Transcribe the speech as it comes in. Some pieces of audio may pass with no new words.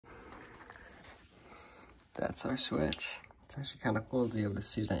That's our switch. It's actually kind of cool to be able to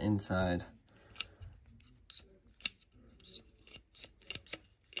see the inside.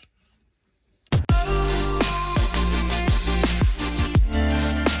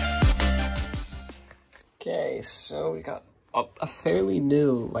 Okay, so we got a fairly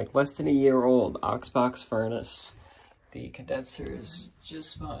new, like less than a year old Oxbox furnace. The condenser is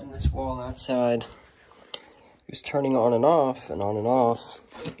just behind this wall outside. It was turning on and off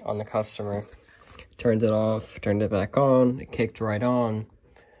on the customer. Turned it off, turned it back on, it kicked right on,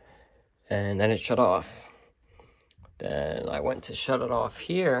 and then it shut off. Then I went to shut it off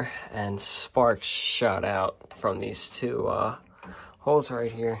here, and sparks shot out from these two holes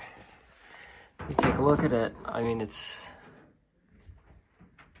right here. You take a look at it, I mean, it's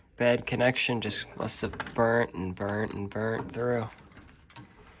bad connection, just must have burnt through.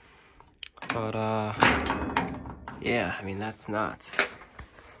 But yeah, I mean, that's nuts.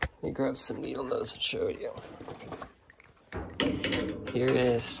 Let me grab some needle nose and show you. Here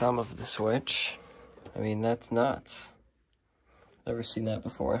is some of the switch. I mean, that's nuts. Never seen that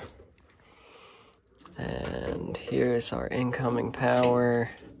before. And here's our incoming power.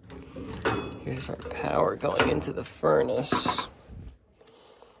 Here's our power going into the furnace.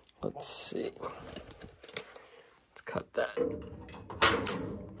 Let's see. Let's cut that.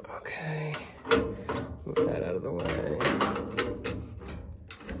 Okay. Move that out of the way.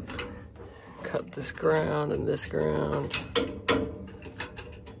 Cut this ground and this ground.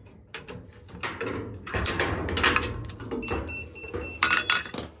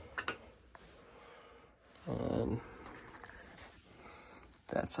 And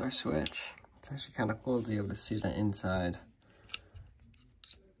that's our switch. It's actually kind of cool to be able to see the inside.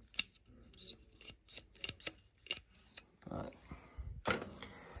 But I'm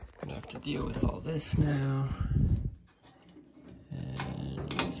gonna have to deal with all this now. And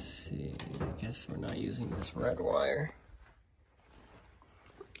let's see, I guess we're not using this red wire.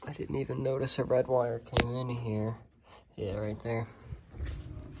 I didn't even notice a red wire came in here. Yeah, right there.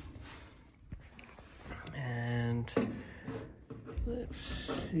 And let's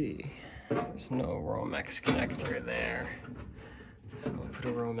see, there's no Romex connector there. So I'll put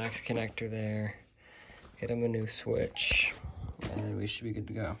a Romex connector there, get him a new switch, and we should be good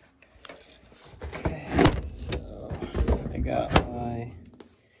to go. Okay, so I got my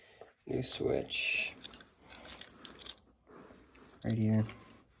new switch right here.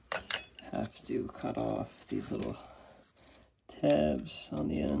 Have to cut off these little tabs on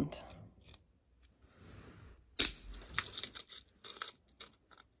the end.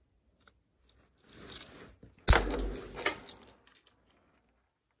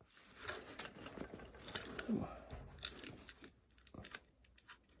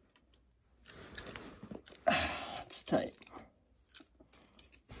 It's tight.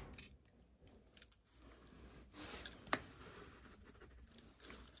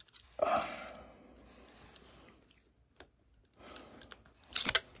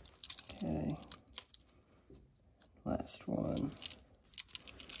 Okay, last one.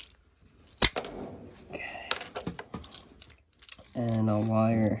 Okay, and I'll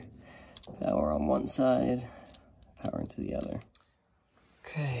wire power on one side, power into the other.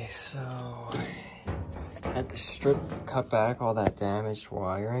 Okay, so I had to cut back all that damaged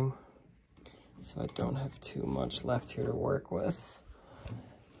wiring, so I don't have too much left here to work with.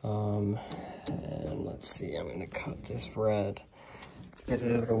 And let's see, I'm gonna cut this red to get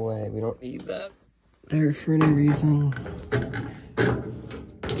it out of the way. We don't need that there for any reason.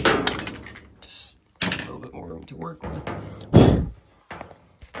 Just a little bit more room to work with.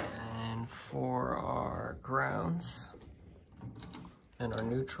 And for our grounds and our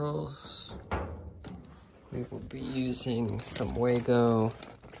neutrals, we will be using some Wago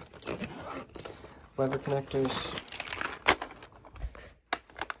lever connectors.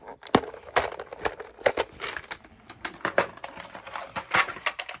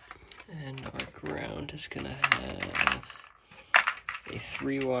 And our ground is gonna have a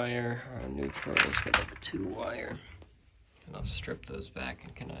 3-wire, our neutral is gonna have a 2-wire. And I'll strip those back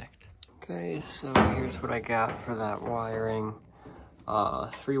and connect. Okay, so here's what I got for that wiring.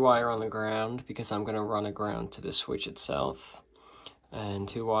 3-wire on the ground, because I'm gonna run a ground to the switch itself. And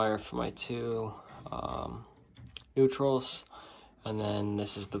 2-wire for my 2 neutrals. And then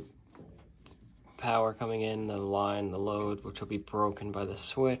this is the power coming in, the line, the load, which will be broken by the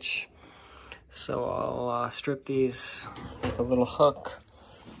switch. So I'll strip these with a little hook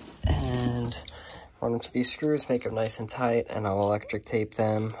and run them to these screws, make them nice and tight, and I'll electric tape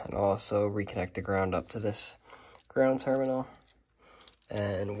them, and I'll also reconnect the ground up to this ground terminal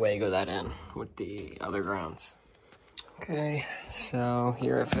and Wago that in with the other grounds. Okay, so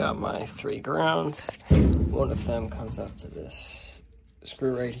here I've got my 3 grounds. One of them comes up to this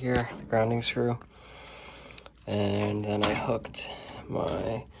screw right here, the grounding screw. And then I hooked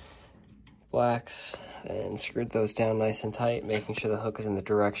my blacks and screwed those down nice and tight, making sure the hook is in the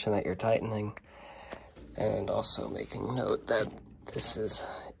direction that you're tightening. And also making note that this is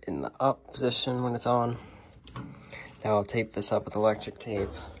in the up position when it's on. Now I'll tape this up with electric tape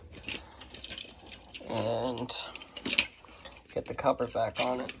and get the cover back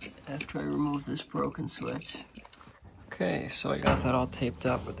on it after I remove this broken switch. Okay, so I got that all taped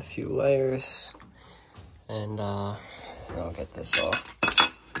up with a few layers, and I'll get this all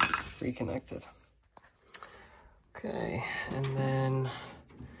reconnected. Okay, and then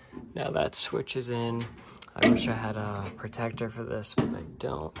now that switch is in. I wish I had a protector for this, but I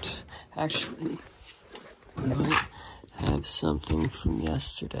don't. Actually, I might have something from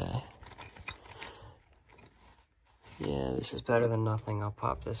yesterday. Yeah, this is better than nothing. I'll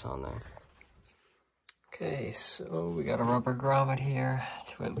pop this on there. Okay, so we got a rubber grommet here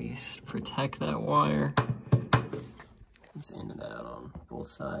to at least protect that wire. Comes in and out on both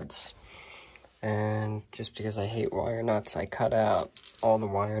sides. And just because I hate wire nuts, I cut out all the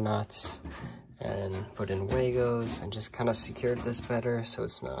wire nuts and put in Wagos and just kind of secured this better so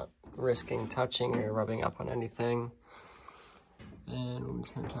it's not risking touching or rubbing up on anything. And when we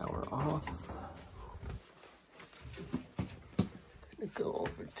turn power off, go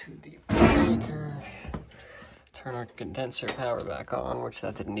over to the breaker, turn our condenser power back on, which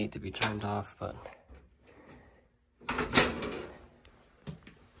that didn't need to be turned off, but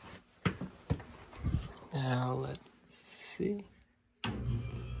now let's see.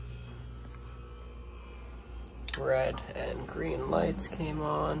 Red and green lights came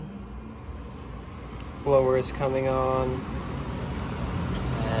on, blower is coming on,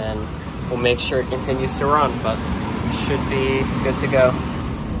 and we'll make sure it continues to run, but should be good to go.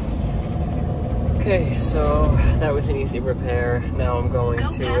 Okay, so that was an easy repair. Now I'm going to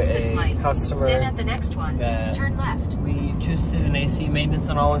a customer. Then at the next one, turn left. We just did an AC maintenance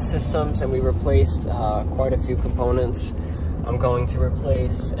on all the systems, and we replaced quite a few components. I'm going to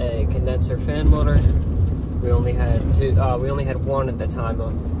replace a condenser fan motor. We only had two. We only had one at the time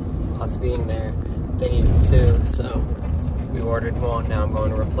of us being there. They needed 2, so we ordered one. Now I'm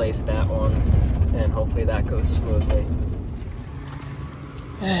going to replace that one, and hopefully that goes smoothly.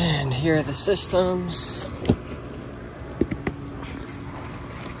 And here are the systems.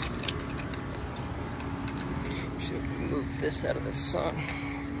 Should move this out of the sun.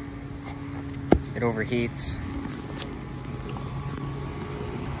 It overheats.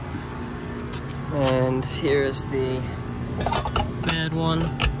 And here's the bad one.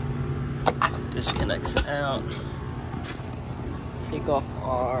 Disconnects out. Take off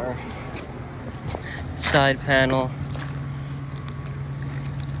our side panel.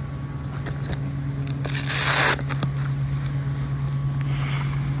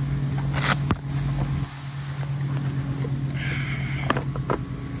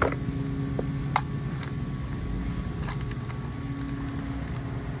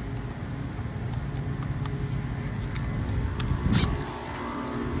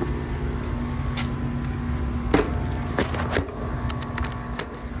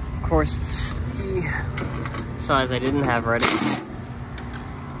 Of course, it's the size I didn't have ready.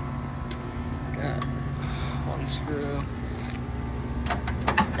 Got 1 screw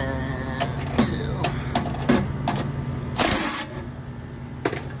and 2.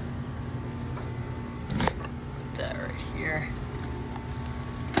 Put that right here.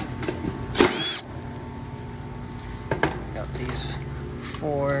 Got these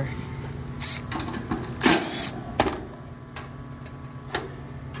 4.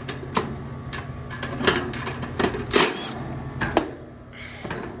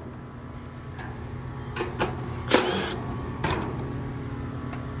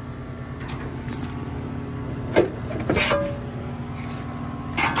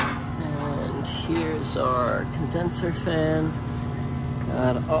 Here's our condenser fan.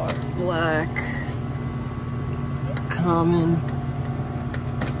 Got our black common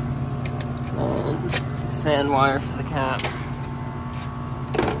and fan wire for the cap.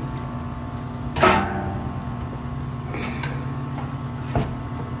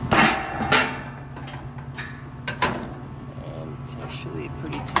 And it's actually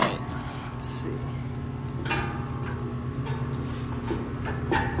pretty tight. Let's see.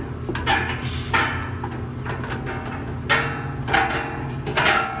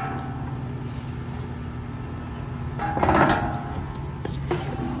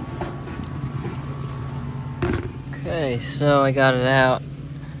 Okay, so I got it out.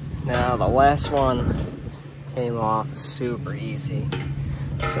 Now the last one came off super easy.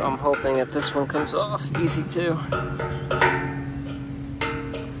 So I'm hoping that this one comes off easy too.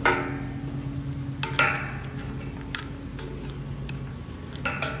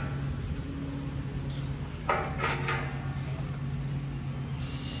 Let's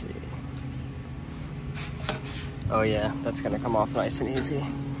see. Oh yeah, that's gonna come off nice and easy.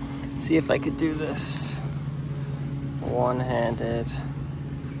 See if I could do this one-handed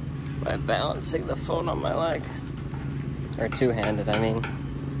by balancing the phone on my leg. Or two-handed, I mean.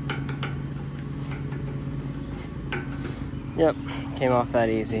 Yep, came off that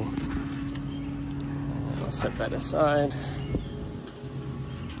easy. And I'll set that aside.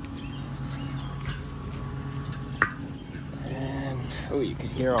 And, oh, you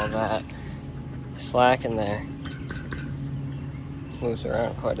could hear all that slack in there. Moves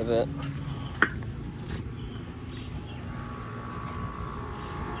around quite a bit.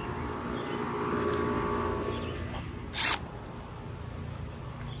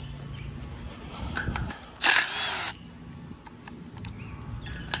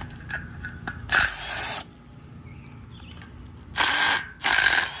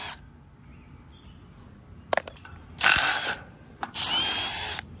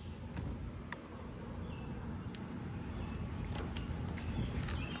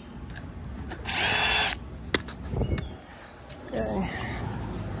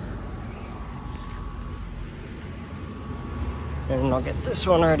 And I'll get this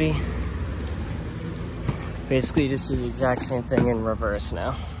one ready. Basically just do the exact same thing in reverse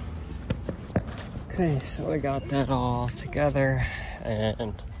now. Okay, so I got that all together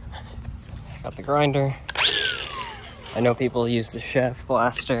and got the grinder. I know people use the chef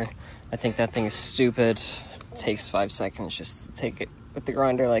blaster. I think that thing is stupid. It takes 5 seconds just to take it with the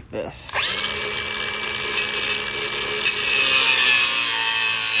grinder like this.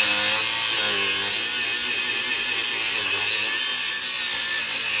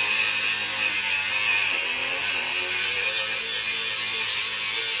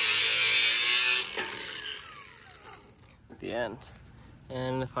 The end.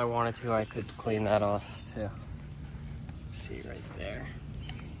 And if I wanted to, I could clean that off too. See right there.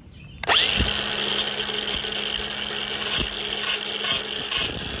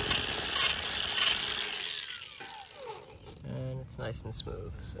 And it's nice and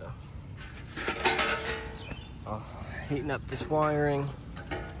smooth, so I'll heaten up this wiring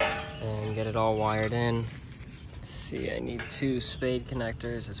and get it all wired in. Let's see, I need 2 spade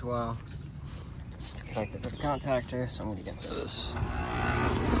connectors as well. Connected to the contactor, so I'm gonna get those.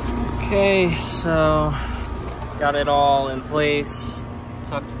 Okay, so got it all in place.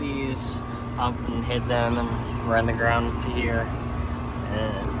 Tucked these up and hid them and ran the ground to here.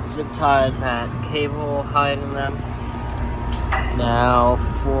 And zip tied that cable hiding them. Now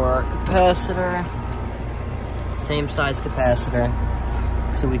for capacitor, same size capacitor.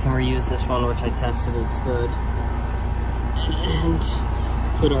 So we can reuse this one, which I tested, it's good. And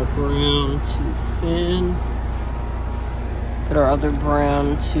put our brown to fin. Put our other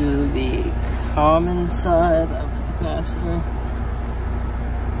brown to the common side of the capacitor.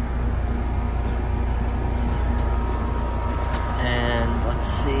 And let's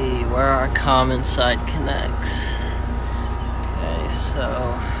see where our common side connects. Okay,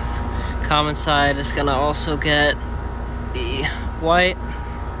 so common side is gonna also get the white.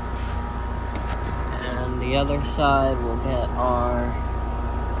 And the other side will get our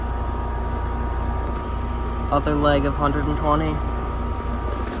other leg of 120.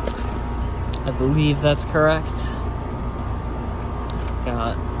 I believe that's correct.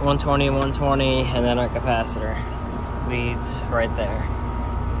 Got 120, 120, and then our capacitor leads right there.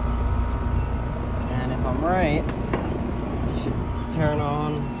 And if I'm right, it should turn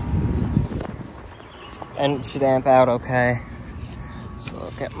on and it should amp out okay. So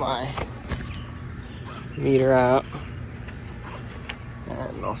I'll get my meter out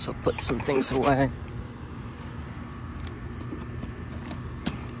and also put some things away.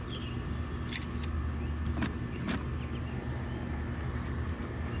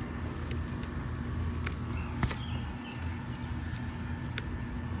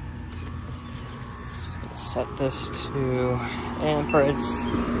 Set this to amperage.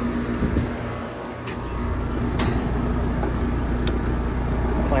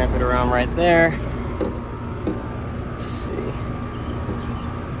 Clamp it around right there. Let's see.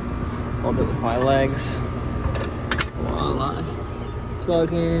 Hold it with my legs while I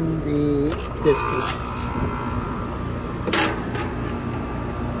plug in the disconnect.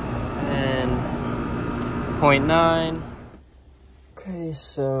 And 0.9. Okay,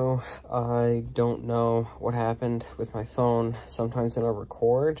 so I don't know what happened with my phone. Sometimes when I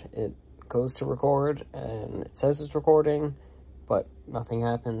record, it goes to record, and it says it's recording, but nothing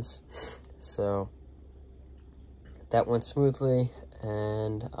happens. So that went smoothly,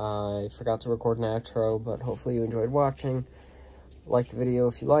 and I forgot to record an outro, but hopefully you enjoyed watching. Like the video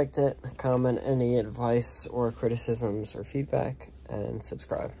if you liked it, comment any advice or criticisms or feedback, and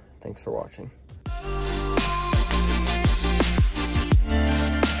subscribe. Thanks for watching.